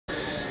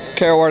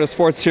KO Artist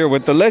Sports here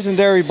with the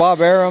legendary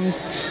Bob Arum.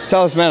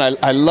 Tell us, man,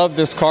 I love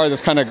this card. This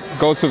kind of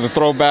goes to the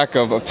throwback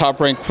of Top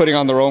Rank putting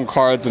on their own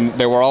cards, and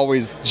they were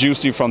always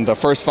juicy from the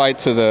first fight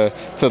to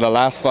the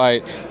last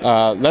fight.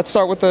 Let's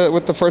start with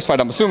the first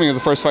fight. I'm assuming it was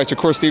the first fight,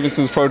 Shakur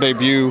Stevenson's pro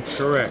debut.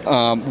 Correct.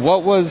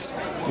 What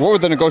were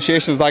the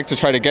negotiations like to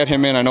try to get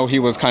him in? I know he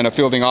was kind of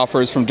fielding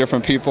offers from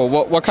different people.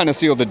 What kind of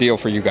sealed the deal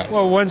for you guys?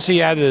 Well, once he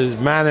had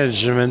his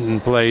management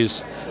in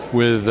place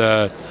with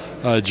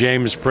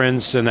James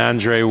Prince and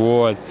Andre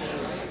Ward,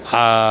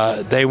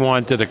 they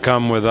wanted to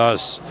come with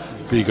us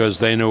because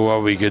they knew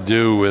what we could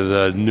do with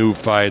a new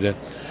fighter,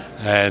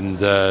 and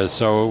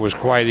so it was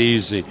quite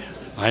easy.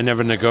 I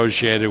never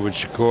negotiated with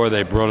Shakur.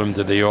 They brought him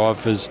to the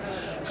office,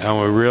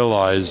 and we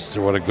realized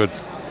what a good,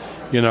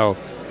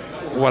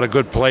 what a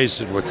good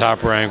place what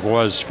Top Rank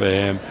was for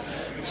him.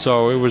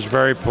 So it was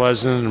very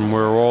pleasant, and we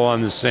were all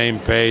on the same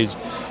page,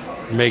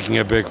 making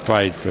a big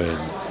fight for him.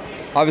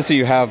 Obviously,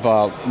 you have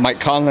Mike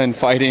Conlan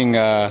fighting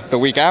the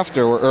week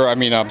after,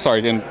 I'm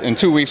sorry, in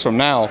 2 weeks from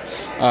now.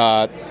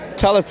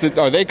 Tell us,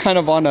 are they kind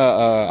of on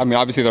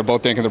obviously they're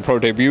both making their pro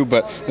debut,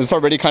 but is this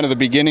already kind of the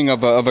beginning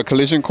of a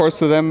collision course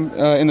to them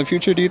in the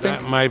future, do you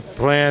think? My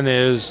plan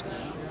is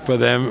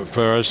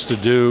for us to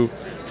do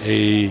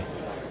a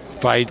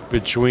fight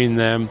between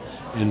them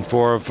in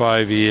 4 or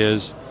 5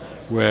 years,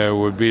 where it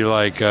would be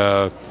like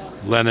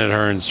Leonard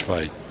Hearn's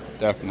fight.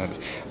 Definitely.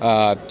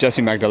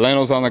 Jesse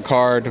Magdaleno's on the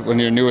card, one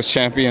of your newest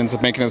champions,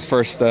 making his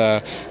first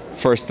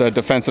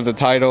defense of the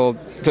title.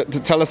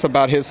 Tell us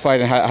about his fight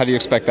and how do you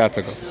expect that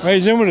to go? Well,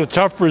 he's in with a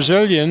tough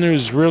Brazilian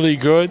who's really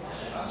good,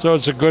 so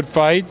it's a good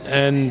fight.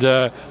 And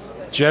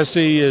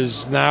Jesse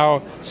is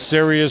now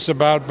serious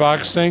about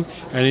boxing,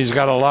 and he's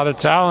got a lot of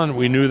talent.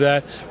 We knew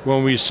that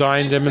when we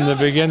signed him in the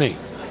beginning.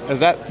 Is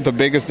that the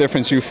biggest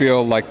difference you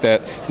feel like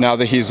that now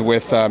that he's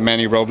with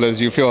Manny Robles?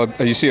 You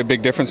see a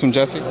big difference from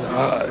Jesse?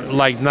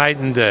 Like night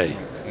and day.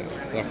 Yeah,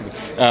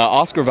 definitely.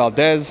 Oscar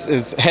Valdez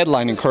is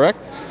headlining, correct?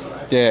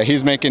 Yeah,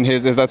 he's making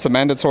that's a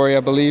mandatory, I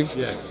believe.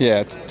 Yes.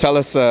 Yeah, tell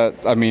us.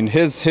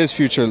 His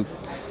future.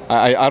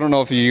 I don't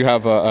know if you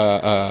have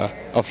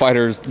a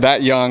fighter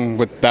that young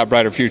with that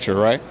brighter future,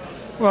 right?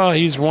 Well,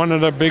 he's one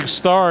of the big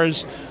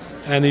stars,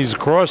 and he's a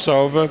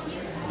crossover.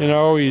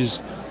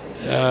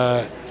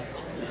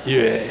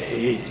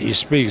 He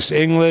speaks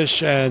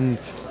English and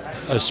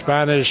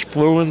Spanish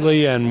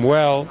fluently and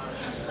well,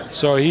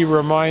 so he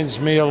reminds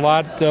me a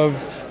lot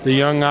of the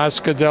young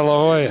Oscar De La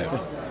Hoya.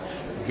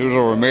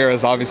 Zurdo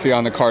Ramirez obviously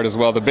on the card as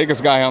well, the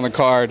biggest guy on the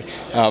card,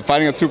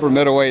 fighting at super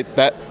middleweight.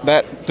 That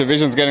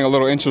division's getting a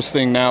little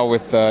interesting now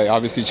with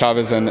obviously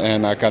Chavez and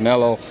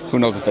Canelo. Who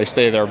knows if they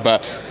stay there?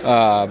 But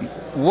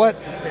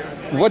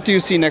what do you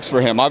see next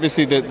for him?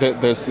 Obviously,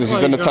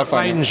 he's in a tough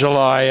fight in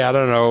July. I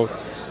don't know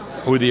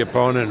who the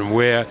opponent and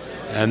where,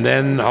 and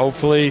then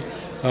hopefully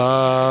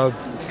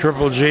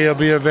Triple G will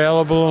be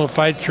available and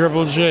fight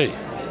Triple G.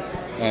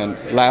 And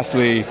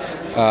lastly,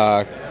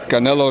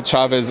 Canelo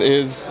Chavez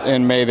is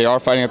in May. They are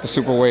fighting at the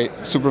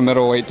super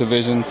middleweight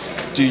division.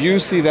 Do you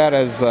see that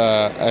as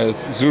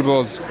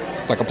Zurdo's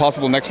like a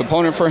possible next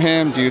opponent for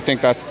him? Do you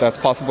think that's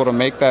possible to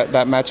make that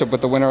matchup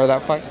with the winner of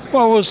that fight?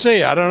 Well, we'll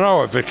see. I don't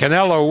know. If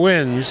Canelo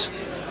wins,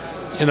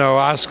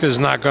 Oscar's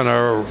not going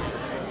to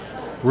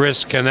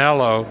risk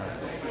Canelo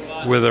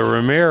with a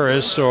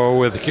Ramirez or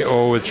with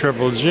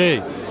Triple G.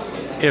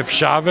 If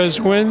Chavez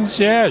wins,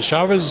 yeah,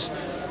 Chavez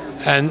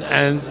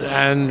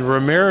and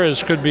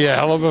Ramirez could be a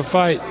hell of a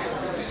fight.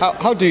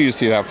 How do you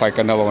see that fight,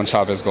 Canelo and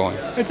Chavez, going?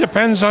 It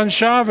depends on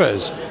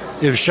Chavez.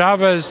 If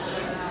Chavez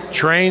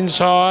trains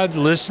hard,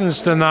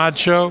 listens to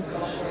Nacho,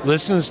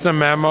 listens to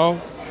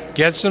Memo,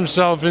 gets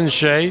himself in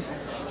shape,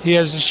 he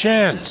has a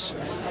chance.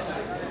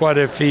 But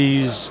if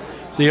he's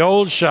the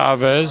old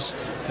Chavez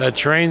that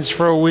trains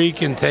for a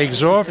week and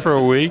takes off for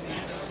a week,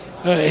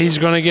 he's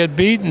going to get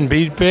beat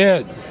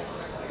bad.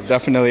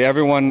 Definitely.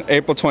 Everyone,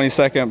 April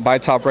 22nd, buy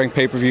Top Rank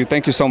pay-per-view.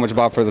 Thank you so much,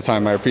 Bob, for the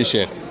time. I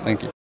appreciate it.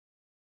 Thank you.